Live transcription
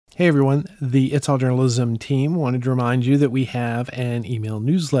Hey everyone, the It's All Journalism team wanted to remind you that we have an email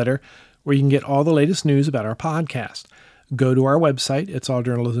newsletter where you can get all the latest news about our podcast. Go to our website,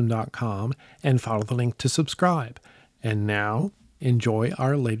 itsalljournalism.com, and follow the link to subscribe. And now, enjoy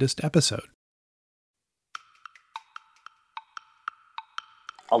our latest episode.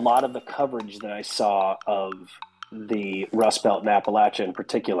 A lot of the coverage that I saw of the Rust Belt and Appalachia in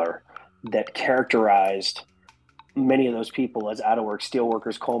particular that characterized many of those people as out-of-work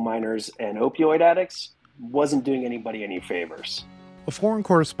steelworkers, coal miners, and opioid addicts wasn't doing anybody any favors. A foreign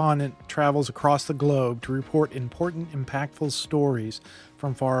correspondent travels across the globe to report important, impactful stories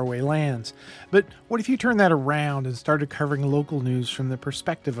from faraway lands. But what if you turn that around and started covering local news from the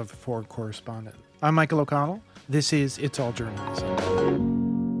perspective of a foreign correspondent? I'm Michael O'Connell. This is It's All Journalism.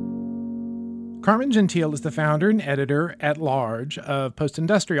 Carmen Gentile is the founder and editor-at-large of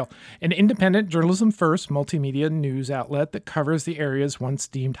Postindustrial, an independent journalism-first multimedia news outlet that covers the areas once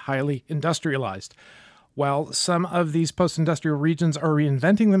deemed highly industrialized. While some of these post-industrial regions are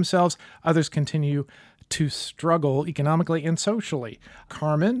reinventing themselves, others continue to struggle economically and socially.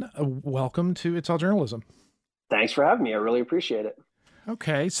 Carmen, welcome to It's All Journalism. Thanks for having me. I really appreciate it.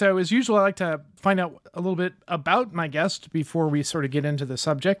 Okay, so as usual, I like to find out a little bit about my guest before we sort of get into the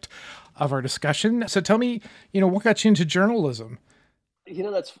subject of our discussion. So tell me, what got you into journalism?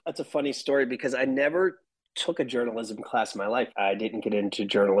 That's a funny story because I never took a journalism class in my life. I didn't get into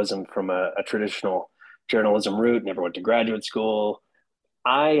journalism from a traditional journalism route, never went to graduate school.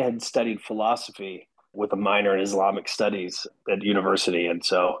 I had studied philosophy with a minor in Islamic studies at university. And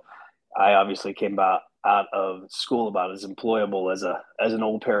so I obviously came out of school about as employable as an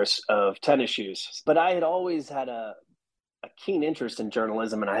old pair of tennis shoes. But I had always had a keen interest in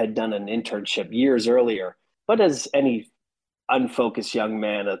journalism, and I had done an internship years earlier. But as any unfocused young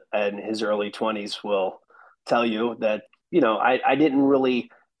man in his early 20s will tell you that, I didn't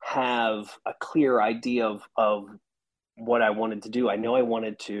really have a clear idea of what I wanted to do. I know I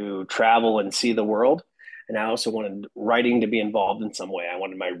wanted to travel and see the world. And I also wanted writing to be involved in some way. I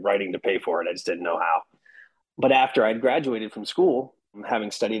wanted my writing to pay for it. I just didn't know how. But after I'd graduated from school,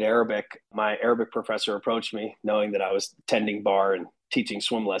 having studied Arabic, my Arabic professor approached me, knowing that I was tending bar and teaching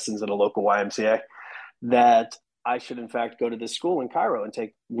swim lessons at a local YMCA, that I should in fact go to this school in Cairo and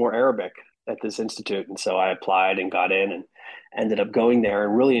take more Arabic at this institute. And so I applied and got in and ended up going there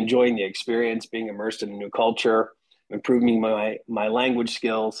and really enjoying the experience, being immersed in a new culture, improving my language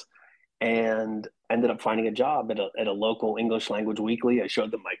skills, and ended up finding a job at a local English language weekly. I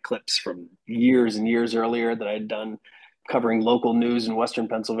showed them my clips from years and years earlier that I'd done covering local news in Western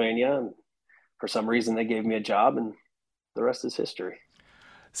Pennsylvania. And for some reason, they gave me a job, and the rest is history.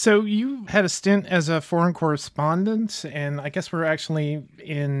 So you had a stint as a foreign correspondent, and I guess we're actually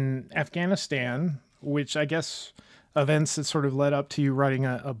in Afghanistan, which I guess events that sort of led up to you writing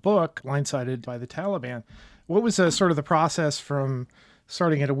a book, Blindsided by the Taliban. What was sort of the process from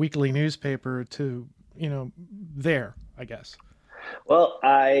starting at a weekly newspaper to, there, I guess? Well,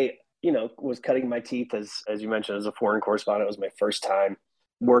 I, was cutting my teeth, as you mentioned, as a foreign correspondent. It was my first time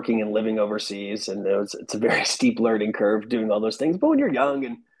working and living overseas. And it's a very steep learning curve doing all those things. But when you're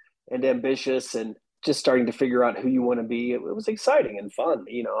young and ambitious and just starting to figure out who you want to be, it was exciting and fun.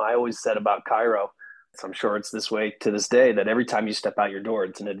 I always said about Cairo, so I'm sure it's this way to this day, that every time you step out your door,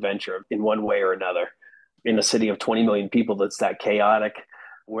 it's an adventure in one way or another. In a city of 20 million people that's that chaotic,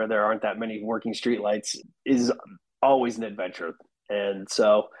 where there aren't that many working streetlights, is always an adventure. And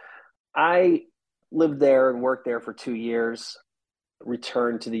so I lived there and worked there for 2 years,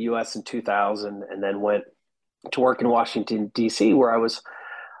 returned to the US in 2000, and then went to work in Washington, D.C., where I was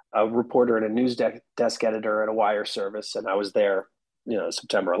a reporter and a news desk editor at a wire service. And I was there,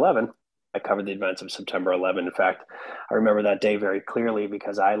 September 11. I covered the events of September 11. In fact, I remember that day very clearly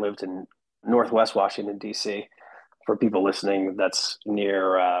because I lived in Northwest Washington, D.C. For people listening, that's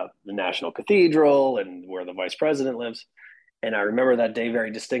near the National Cathedral and where the vice president lives. And I remember that day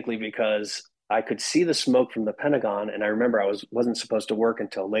very distinctly because I could see the smoke from the Pentagon. And I remember I wasn't supposed to work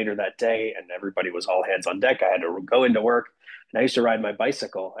until later that day, and everybody was all hands on deck. I had to go into work, and I used to ride my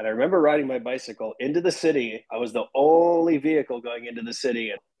bicycle. And I remember riding my bicycle into the city. I was the only vehicle going into the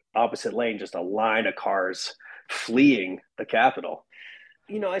city, and opposite lane, just a line of cars fleeing the Capitol.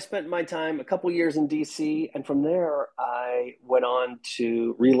 I spent my time a couple years in DC, and from there I went on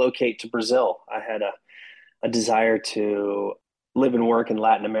to relocate to Brazil. I had a desire to live and work in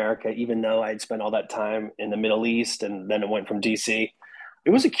Latin America, even though I had spent all that time in the Middle East, and then it went from DC. It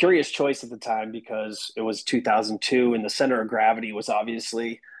was a curious choice at the time because it was 2002, and the center of gravity was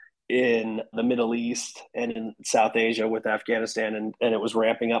obviously in the Middle East and in South Asia with Afghanistan, and it was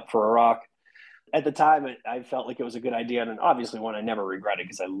ramping up for Iraq. At the time, I felt like it was a good idea. And obviously one I never regretted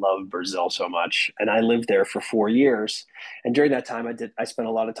because I love Brazil so much. And I lived there for 4 years. And during that time, I spent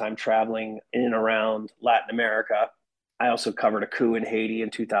a lot of time traveling in and around Latin America. I also covered a coup in Haiti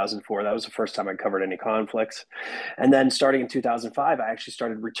in 2004. That was the first time I covered any conflicts. And then starting in 2005, I actually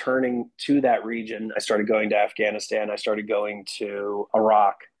started returning to that region. I started going to Afghanistan. I started going to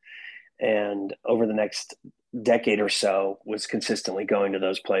Iraq. And over the next decade or so was consistently going to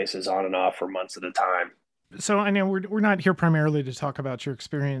those places on and off for months at a time. So I know we're not here primarily to talk about your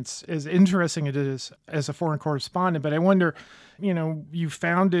experience, as interesting it is as a foreign correspondent, but I wonder, you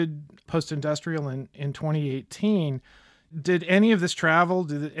founded Postindustrial in 2018. Did any of this travel,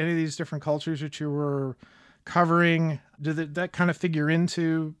 did any of these different cultures that you were covering, did that kind of figure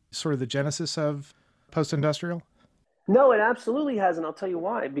into sort of the genesis of Postindustrial? No, it absolutely hasn't. I'll tell you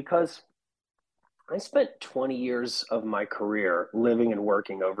why. Because I spent 20 years of my career living and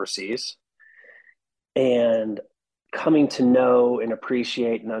working overseas and coming to know and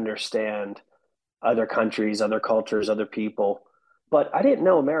appreciate and understand other countries, other cultures, other people. But I didn't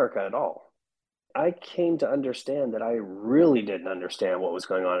know America at all. I came to understand that I really didn't understand what was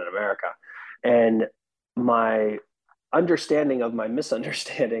going on in America. And my understanding of my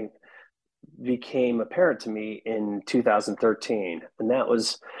misunderstanding became apparent to me in 2013. And that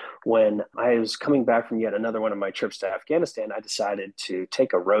was when I was coming back from yet another one of my trips to Afghanistan. I decided to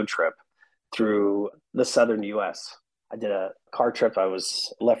take a road trip through the southern US. I did a car trip. I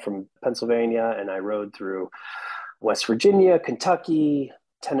was left from Pennsylvania and I rode through West Virginia, Kentucky,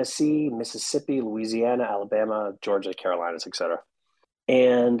 Tennessee, Mississippi, Louisiana, Alabama, Georgia, Carolinas, etc.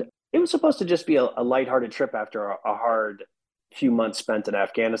 And it was supposed to just be a lighthearted trip after a hard few months spent in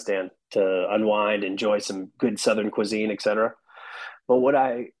Afghanistan to unwind, enjoy some good Southern cuisine, etc. But what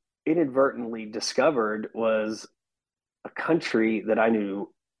I inadvertently discovered was a country that I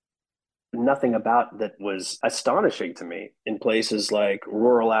knew nothing about that was astonishing to me in places like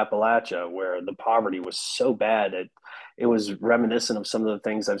rural Appalachia, where the poverty was so bad it was reminiscent of some of the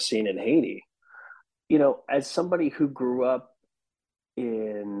things I've seen in Haiti. As somebody who grew up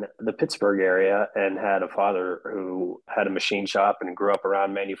in the Pittsburgh area and had a father who had a machine shop and grew up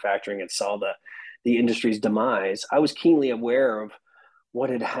around manufacturing and saw the industry's demise, I was keenly aware of what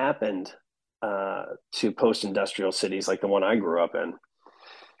had happened to post-industrial cities like the one I grew up in.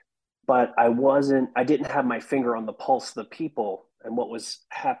 But I didn't have my finger on the pulse of the people and what was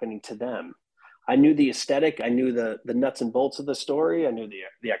happening to them. I knew the aesthetic, I knew the nuts and bolts of the story, I knew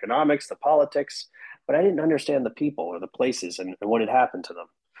the economics, the politics, but I didn't understand the people or the places and what had happened to them.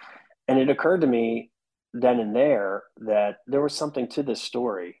 And it occurred to me then and there that there was something to this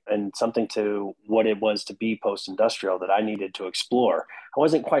story and something to what it was to be post-industrial that I needed to explore. I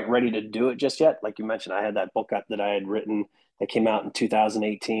wasn't quite ready to do it just yet. Like you mentioned, I had that book that I had written that came out in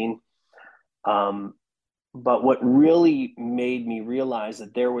 2018. But what really made me realize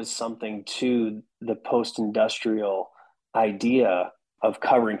that there was something to the post-industrial idea of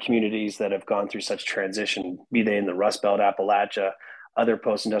covering communities that have gone through such transition, be they in the Rust Belt, Appalachia, other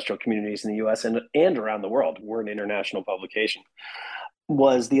post-industrial communities in the US and around the world. We're an international publication,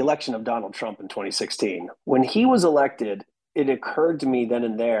 was the election of Donald Trump in 2016. When he was elected, it occurred to me then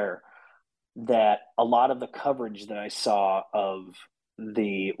and there that a lot of the coverage that I saw of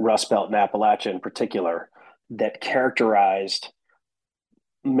the Rust Belt and Appalachia in particular that characterized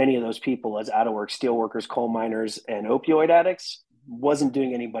many of those people as out of work steelworkers, coal miners, and opioid addicts wasn't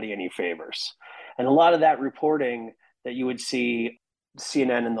doing anybody any favors. And a lot of that reporting that you would see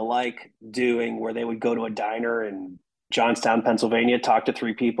CNN and the like doing, where they would go to a diner in Johnstown, Pennsylvania, talk to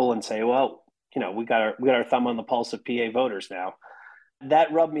three people and say, well, we got our thumb on the pulse of PA voters now.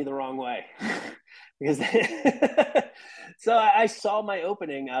 That rubbed me the wrong way because so I saw my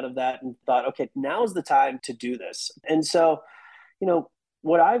opening out of that and thought, okay, now's the time to do this. And so,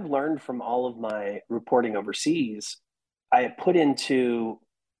 what I've learned from all of my reporting overseas, I put into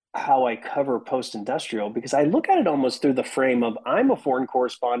how I cover post-industrial, because I look at it almost through the frame of I'm a foreign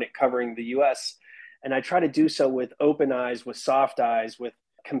correspondent covering the US, and I try to do so with open eyes, with soft eyes, with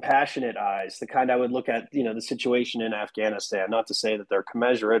compassionate eyes, the kind I would look at, the situation in Afghanistan, not to say that they're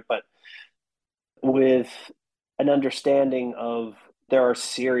commensurate, but with an understanding of there are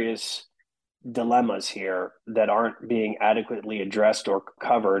serious dilemmas here that aren't being adequately addressed or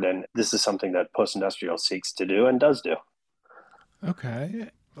covered. And this is something that Postindustrial seeks to do and does do. Okay.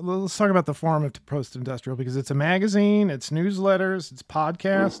 Well, let's talk about the form of Postindustrial, because it's a magazine, it's newsletters, it's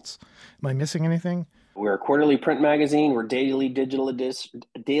podcasts. Am I missing anything? We're a quarterly print magazine. We're daily digital editions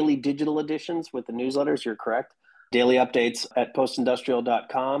with the newsletters. You're correct. Daily updates at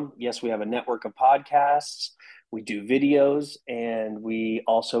postindustrial.com. Yes, we have a network of podcasts. We do videos, and we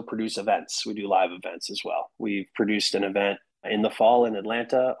also produce events. We do live events as well. We've produced an event in the fall in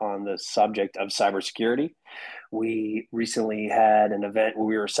Atlanta on the subject of cybersecurity. We recently had an event where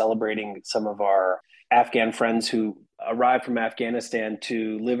we were celebrating some of our Afghan friends who arrived from Afghanistan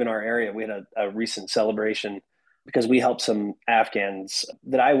to live in our area. We had a recent celebration because we helped some Afghans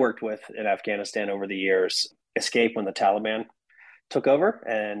that I worked with in Afghanistan over the years escape when the Taliban took over.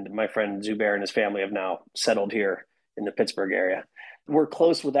 And my friend Zubair and his family have now settled here in the Pittsburgh area. We're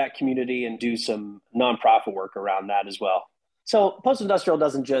close with that community and do some nonprofit work around that as well. So post-industrial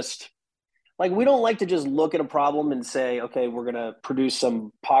doesn't just like, we don't like to just look at a problem and say, okay, we're going to produce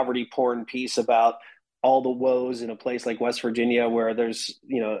some poverty porn piece about all the woes in a place like West Virginia where there's,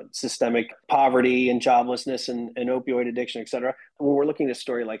 systemic poverty and joblessness and opioid addiction, et cetera. When we're looking at a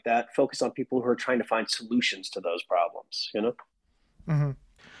story like that, focus on people who are trying to find solutions to those problems. Mm-hmm.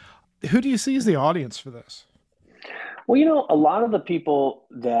 Who do you see as the audience for this? Well, a lot of the people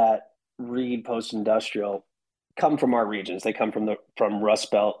that read post-industrial come from our regions. They come from Rust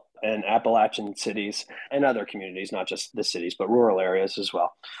Belt and Appalachian cities and other communities, not just the cities, but rural areas as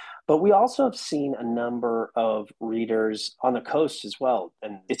well. But we also have seen a number of readers on the coast as well.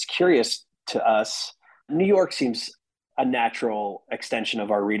 And it's curious to us. New York seems a natural extension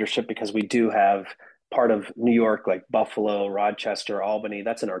of our readership because we do have part of New York, like Buffalo, Rochester, Albany,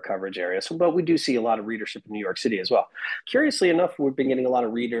 that's in our coverage area. So, but we do see a lot of readership in New York City as well. Curiously enough, we've been getting a lot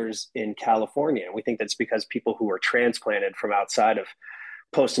of readers in California. And we think that's because people who are transplanted from outside of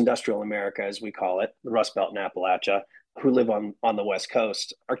post-industrial America, as we call it, the Rust Belt and Appalachia, who live on the West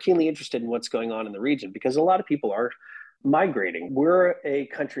Coast, are keenly interested in what's going on in the region because a lot of people are migrating. We're a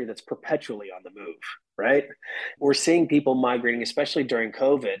country that's perpetually on the move, right? We're seeing people migrating, especially during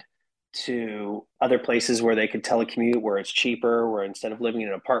COVID, to other places where they could telecommute, where it's cheaper, where instead of living in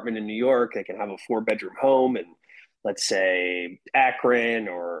an apartment in New York, they can have a 4-bedroom home in, let's say, Akron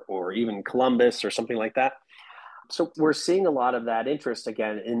or even Columbus or something like that. So we're seeing a lot of that interest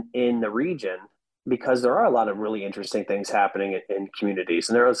again in the region because there are a lot of really interesting things happening in communities.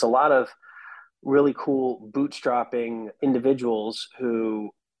 And there's a lot of really cool bootstrapping individuals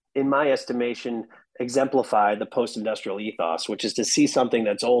who, in my estimation, exemplify the post-industrial ethos, which is to see something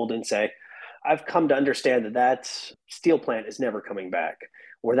that's old and say, I've come to understand that steel plant is never coming back,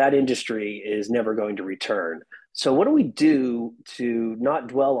 or that industry is never going to return. So what do we do to not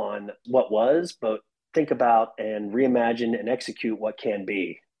dwell on what was, but think about and reimagine and execute what can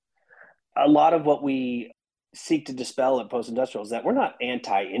be? A lot of what we seek to dispel at post-industrial is that we're not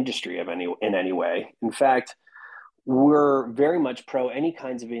anti-industry in any way. In fact, we're very much pro any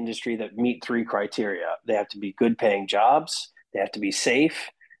kinds of industry that meet 3 criteria. They have to be good paying jobs, they have to be safe,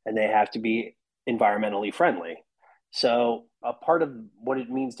 and they have to be environmentally friendly. So a part of what it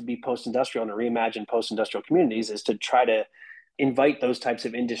means to be post-industrial and to reimagine post-industrial communities is to try to invite those types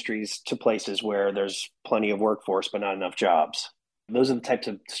of industries to places where there's plenty of workforce, but not enough jobs. Those are the types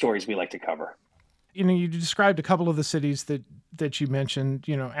of stories we like to cover. You described a couple of the cities that you mentioned,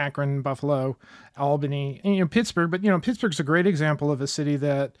 Akron, Buffalo, Albany, and, Pittsburgh. But, Pittsburgh's a great example of a city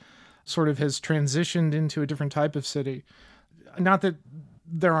that sort of has transitioned into a different type of city. Not that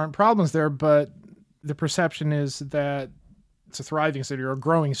there aren't problems there, but the perception is that it's a thriving city or a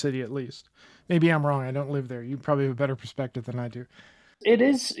growing city, at least. Maybe I'm wrong. I don't live there. You probably have a better perspective than I do. It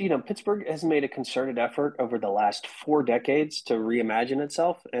is, Pittsburgh has made a concerted effort over the last 4 decades to reimagine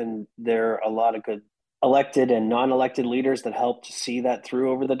itself. And there are a lot of good elected and non-elected leaders that helped see that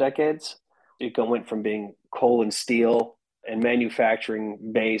through over the decades. It went from being coal and steel and manufacturing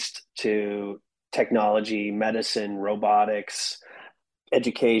based to technology, medicine, robotics,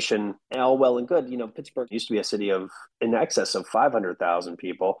 education, all well and good. Pittsburgh used to be a city of in excess of 500,000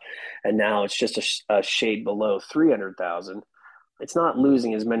 people. And now it's just a shade below 300,000. It's not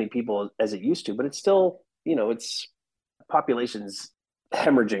losing as many people as it used to, but it's still, its population's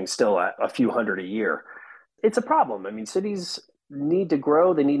hemorrhaging still at a few hundred a year. It's a problem. I mean, cities need to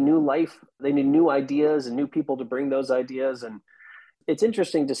grow. They need new life. They need new ideas and new people to bring those ideas. And it's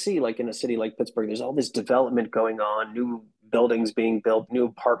interesting to see, like in a city like Pittsburgh, there's all this development going on, new buildings being built, new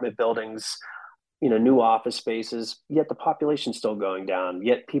apartment buildings, new office spaces, yet the population's still going down.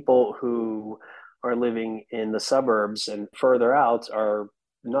 Yet people who are living in the suburbs and further out are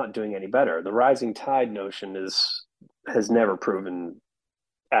not doing any better. The rising tide notion has never proven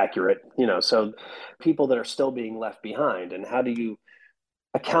accurate, so people that are still being left behind. And how do you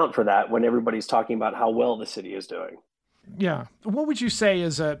account for that when everybody's talking about how well the city is doing? Yeah. What would you say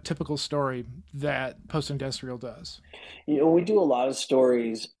is a typical story that post-industrial does? We do a lot of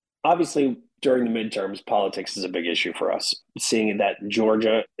stories. Obviously, during the midterms, politics is a big issue for us. Seeing that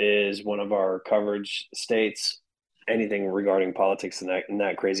Georgia is one of our coverage states, anything regarding politics in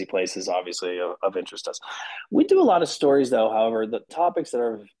that crazy place is obviously of interest to us. We do a lot of stories, though. However, the topics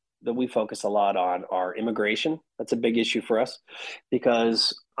that we focus a lot on are immigration. That's a big issue for us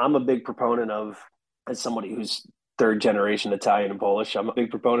because I'm a big proponent of, as somebody who's third generation Italian and Polish, I'm a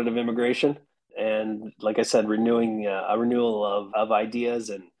big proponent of immigration. And like I said, renewing a renewal of ideas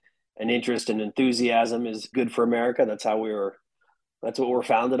and interest and enthusiasm is good for America. That's what we're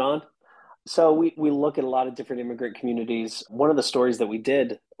founded on. So we look at a lot of different immigrant communities. One of the stories that we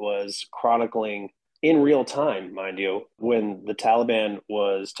did was chronicling in real time, mind you, when the Taliban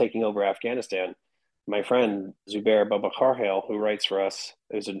was taking over Afghanistan. My friend Zubair Babakharhale, who writes for us,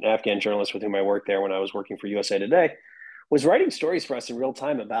 who's an Afghan journalist with whom I worked there when I was working for USA Today, was writing stories for us in real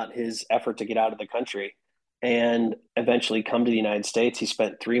time about his effort to get out of the country and eventually come to the United States. He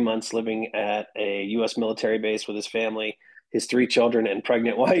spent 3 months living at a U.S. military base with his family, his three children, and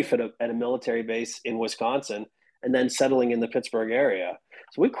pregnant wife at a military base in Wisconsin, and then settling in the Pittsburgh area.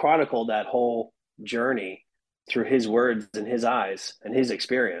 So we chronicled that whole journey through his words and his eyes and his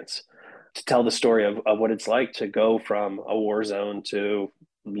experience to tell the story of what it's like to go from a war zone to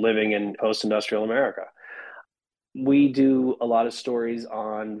living in post-industrial America. We do a lot of stories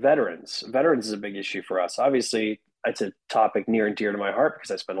on veterans. Veterans is a big issue for us. Obviously, it's a topic near and dear to my heart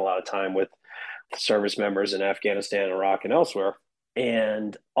because I spend a lot of time with service members in Afghanistan, Iraq, and elsewhere.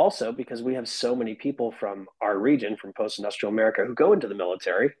 And also because we have so many people from our region, from post-industrial America, who go into the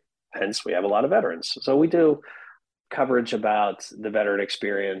military. Hence, we have a lot of veterans. So we do coverage about the veteran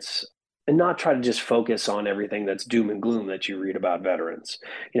experience and not try to just focus on everything that's doom and gloom that you read about veterans.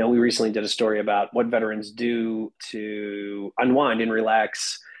 We recently did a story about what veterans do to unwind and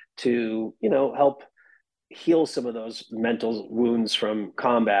relax, to, help heal some of those mental wounds from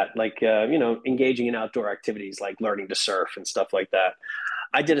combat, like, engaging in outdoor activities like learning to surf and stuff like that.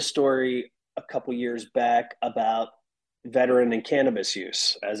 I did a story a couple years back about veteran and cannabis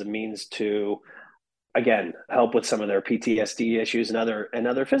use as a means to, again, help with some of their PTSD issues and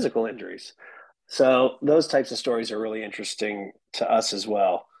other physical injuries. So those types of stories are really interesting to us as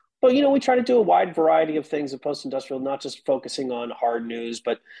well. But we try to do a wide variety of things in post-industrial, not just focusing on hard news,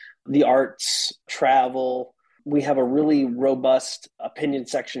 but the arts, travel. We have a really robust opinion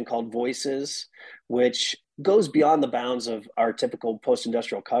section called Voices, which goes beyond the bounds of our typical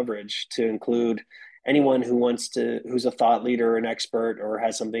post-industrial coverage to include anyone who's a thought leader, an expert, or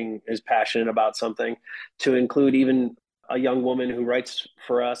is passionate about something, to include even a young woman who writes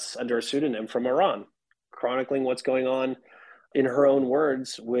for us under a pseudonym from Iran, chronicling what's going on in her own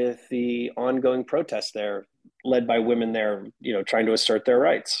words with the ongoing protests there, led by women there, trying to assert their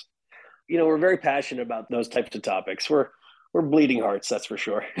rights. We're very passionate about those types of topics. We're bleeding hearts, that's for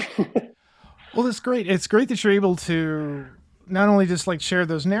sure. Well, it's great. It's great that you're able to not only just like share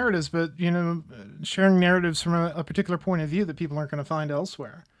those narratives, but, sharing narratives from a particular point of view that people aren't going to find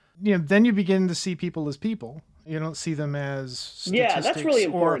elsewhere. Then you begin to see people as people. You don't see them as statistics. Yeah, that's really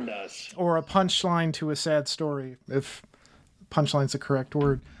important to us. Or a punchline to a sad story, if punchline's the correct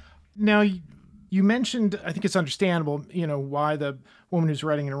word. Now, you mentioned, I think it's understandable, why the woman who's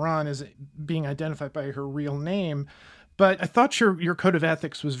writing in Iran is being identified by her real name. But I thought your code of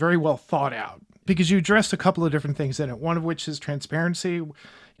ethics was very well thought out because you addressed a couple of different things in it. One of which is transparency.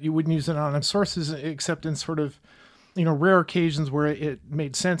 You wouldn't use anonymous sources except in sort of, rare occasions where it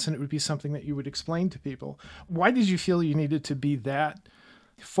made sense and it would be something that you would explain to people. Why did you feel you needed to be that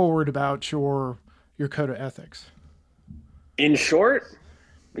forward about your code of ethics? In short,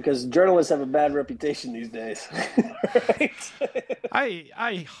 because journalists have a bad reputation these days. Right?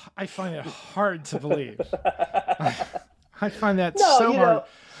 I find it hard to believe. I find that so hard.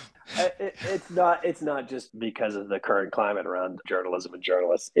 It's not just because of the current climate around journalism and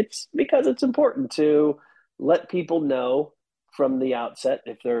journalists. It's because it's important to let people know from the outset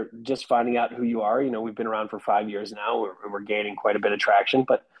if they're just finding out who you are. We've been around for 5 years now. We're gaining quite a bit of traction,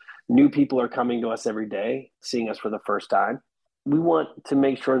 but new people are coming to us every day, seeing us for the first time. We want to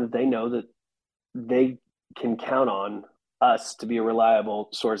make sure that they know that they can count on us to be a reliable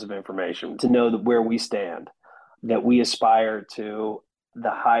source of information, to know that where we stand, that we aspire to the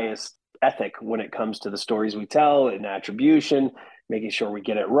highest ethic when it comes to the stories we tell and attribution, making sure we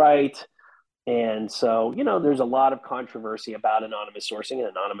get it right. And so, there's a lot of controversy about anonymous sourcing, and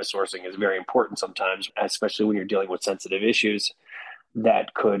anonymous sourcing is very important sometimes, especially when you're dealing with sensitive issues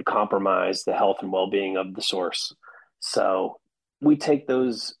that could compromise the health and well-being of the source. So we take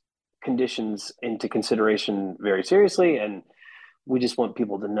those conditions into consideration very seriously, and we just want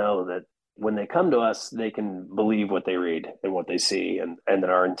people to know that when they come to us, they can believe what they read and what they see, and that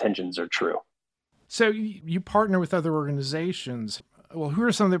our intentions are true. So you partner with other organizations. Well, who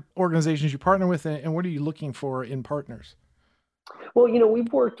are some of the organizations you partner with, and what are you looking for in partners? Well,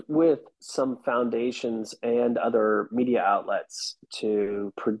 we've worked with some foundations and other media outlets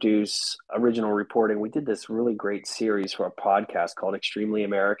to produce original reporting. We did this really great series for a podcast called Extremely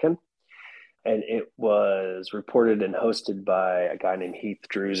American, and it was reported and hosted by a guy named Heath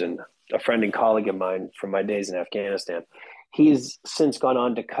Drusen, a friend and colleague of mine from my days in Afghanistan. He's since gone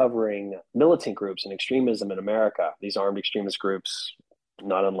on to covering militant groups and extremism in America, these armed extremist groups,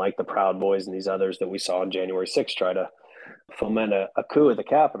 not unlike the Proud Boys and these others that we saw on January 6th try to foment a coup at the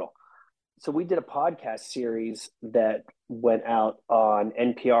Capitol. So we did a podcast series that went out on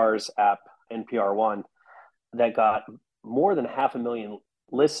NPR's app, NPR One, that got more than 500,000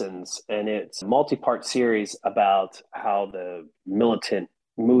 listens, and it's a multi-part series about how the militant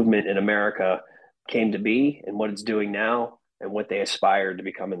movement in America came to be and what it's doing now and what they aspire to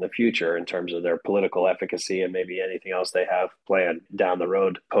become in the future in terms of their political efficacy and maybe anything else they have planned down the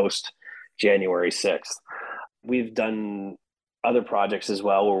road post January 6th. We've done other projects as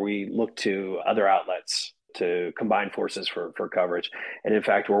well where we look to other outlets to combine forces for coverage. And in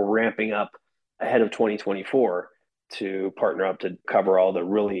fact, we're ramping up ahead of 2024 to partner up to cover all the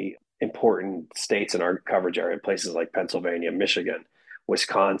really important states in our coverage area, places like Pennsylvania, Michigan,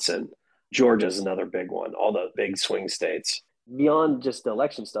 Wisconsin, Georgia is another big one, all the big swing states. Beyond just the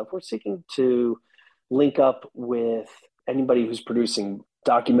election stuff, we're seeking to link up with anybody who's producing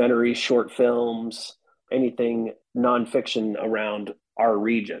documentaries, short films, anything nonfiction around our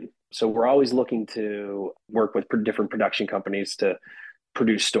region. So we're always looking to work with different production companies to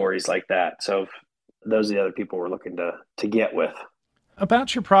produce stories like that. So those are the other people we're looking to get with.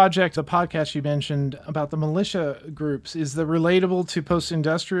 About your project, the podcast you mentioned about the militia groups, is the relatable to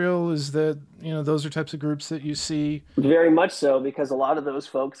Postindustrial? Is that, those are types of groups that you see? Very much so, because a lot of those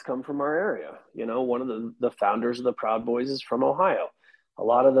folks come from our area. One of the founders of the Proud Boys is from Ohio. A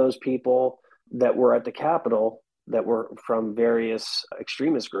lot of those people that were at the Capitol that were from various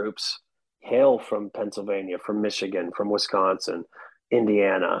extremist groups hail from Pennsylvania, from Michigan, from Wisconsin,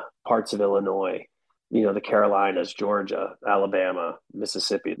 Indiana, parts of Illinois, the Carolinas, Georgia, Alabama,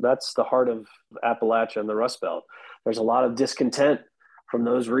 Mississippi. That's the heart of Appalachia and the Rust Belt. There's a lot of discontent from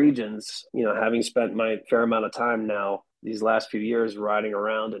those regions, having spent my fair amount of time now these last few years riding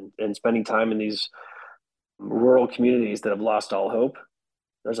around and spending time in these rural communities that have lost all hope.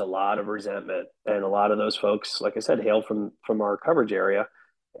 There's a lot of resentment, and a lot of those folks, like I said, hail from our coverage area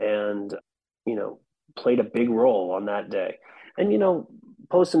and, played a big role on that day. And,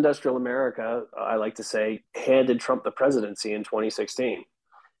 post-industrial America, I like to say, handed Trump the presidency in 2016.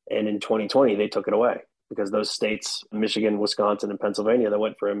 And in 2020, they took it away because those states, Michigan, Wisconsin, and Pennsylvania, that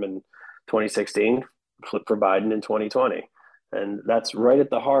went for him in 2016, flipped for Biden in 2020. And that's right at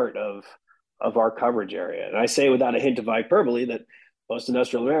the heart of our coverage area. And I say without a hint of hyperbole that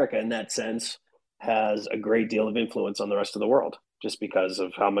post-industrial America, in that sense, has a great deal of influence on the rest of the world just because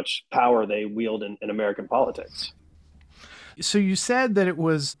of how much power they wield in American politics. So you said that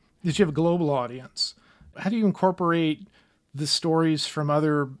that you have a global audience. How do you incorporate the stories from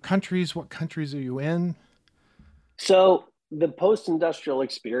other countries? What countries are you in? So the post-industrial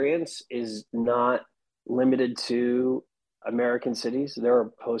experience is not limited to American cities. There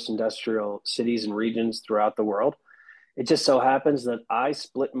are post-industrial cities and regions throughout the world. It just so happens that I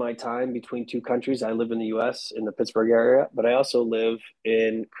split my time between two countries. I live in the US in the Pittsburgh area, but I also live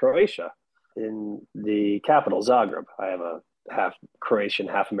in Croatia, in the capital, Zagreb. I have a half Croatian,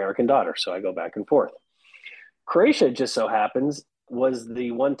 half American daughter, so I go back and forth. Croatia, just so happens, was the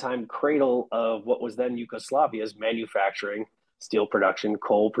one-time cradle of what was then Yugoslavia's manufacturing, steel production,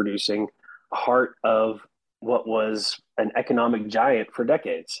 coal producing, heart of what was an economic giant for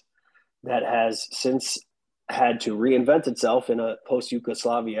decades that has since had to reinvent itself in a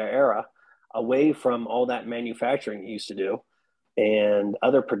post-Yugoslavia era away from all that manufacturing it used to do and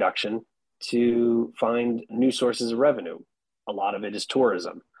other production to find new sources of revenue. A lot of it is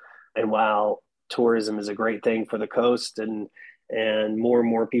tourism. And while tourism is a great thing for the coast and more and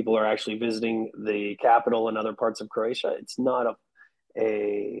more people are actually visiting the capital and other parts of Croatia, it's not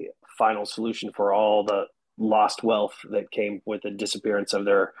a final solution for all the lost wealth that came with the disappearance of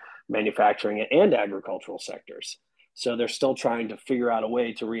their manufacturing and agricultural sectors. So they're still trying to figure out a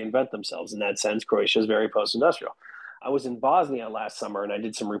way to reinvent themselves. In that sense, Croatia is very post-industrial. I was in Bosnia last summer and I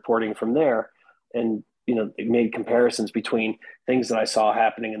did some reporting from there, and it made comparisons between things that I saw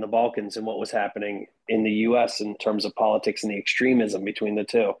happening in the Balkans and what was happening in the US in terms of politics and the extremism between the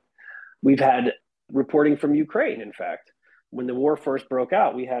two. We've had reporting from Ukraine, in fact. When the war first broke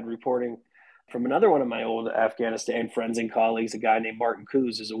out, we had reporting from another one of my old Afghanistan friends and colleagues, a guy named Martin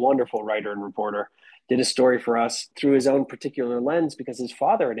Kuz, who's a wonderful writer and reporter, did a story for us through his own particular lens because his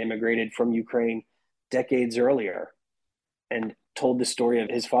father had immigrated from Ukraine decades earlier and told the story of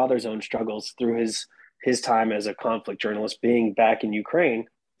his father's own struggles through his time as a conflict journalist, being back in Ukraine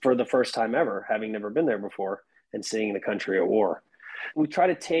for the first time ever, having never been there before and seeing the country at war. We try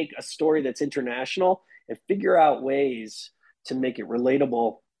to take a story that's international and figure out ways to make it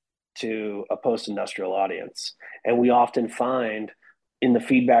relatable to a post-industrial audience. And we often find in the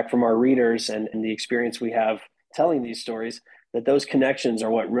feedback from our readers and the experience we have telling these stories that those connections are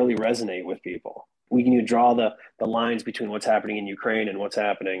what really resonate with people. We can draw the lines between what's happening in Ukraine and what's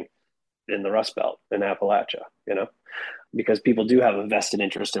happening in the Rust Belt in Appalachia, because people do have a vested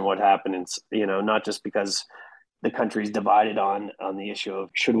interest in what happens, not just because the country's divided on the issue of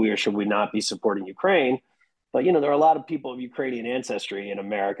should we or should we not be supporting Ukraine. But, there are a lot of people of Ukrainian ancestry in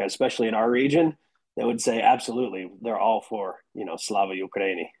America, especially in our region, that would say, absolutely, they're all for, Slava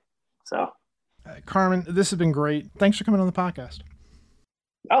Ukraini. So, Carmen, this has been great. Thanks for coming on the podcast.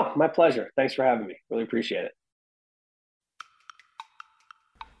 Oh, my pleasure. Thanks for having me. Really appreciate it.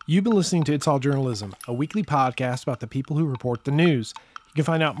 You've been listening to It's All Journalism, a weekly podcast about the people who report the news. You can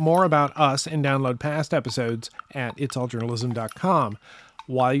find out more about us and download past episodes at itsalljournalism.com.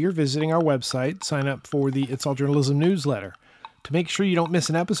 While you're visiting our website, sign up for the It's All Journalism newsletter. To make sure you don't miss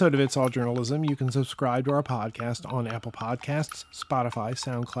an episode of It's All Journalism, you can subscribe to our podcast on Apple Podcasts, Spotify,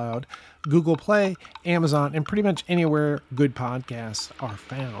 SoundCloud, Google Play, Amazon, and pretty much anywhere good podcasts are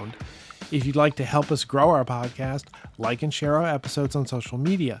found. If you'd like to help us grow our podcast, like and share our episodes on social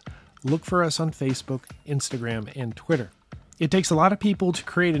media. Look for us on Facebook, Instagram, and Twitter. It takes a lot of people to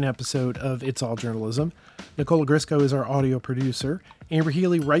create an episode of It's All Journalism. Nicola Grisco is our audio producer. Amber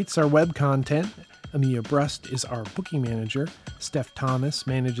Healy writes our web content. Amelia Brust is our booking manager. Steph Thomas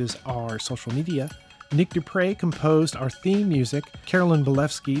manages our social media. Nick Dupre composed our theme music. Carolyn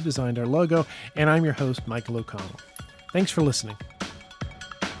Belevsky designed our logo. And I'm your host, Michael O'Connell. Thanks for listening.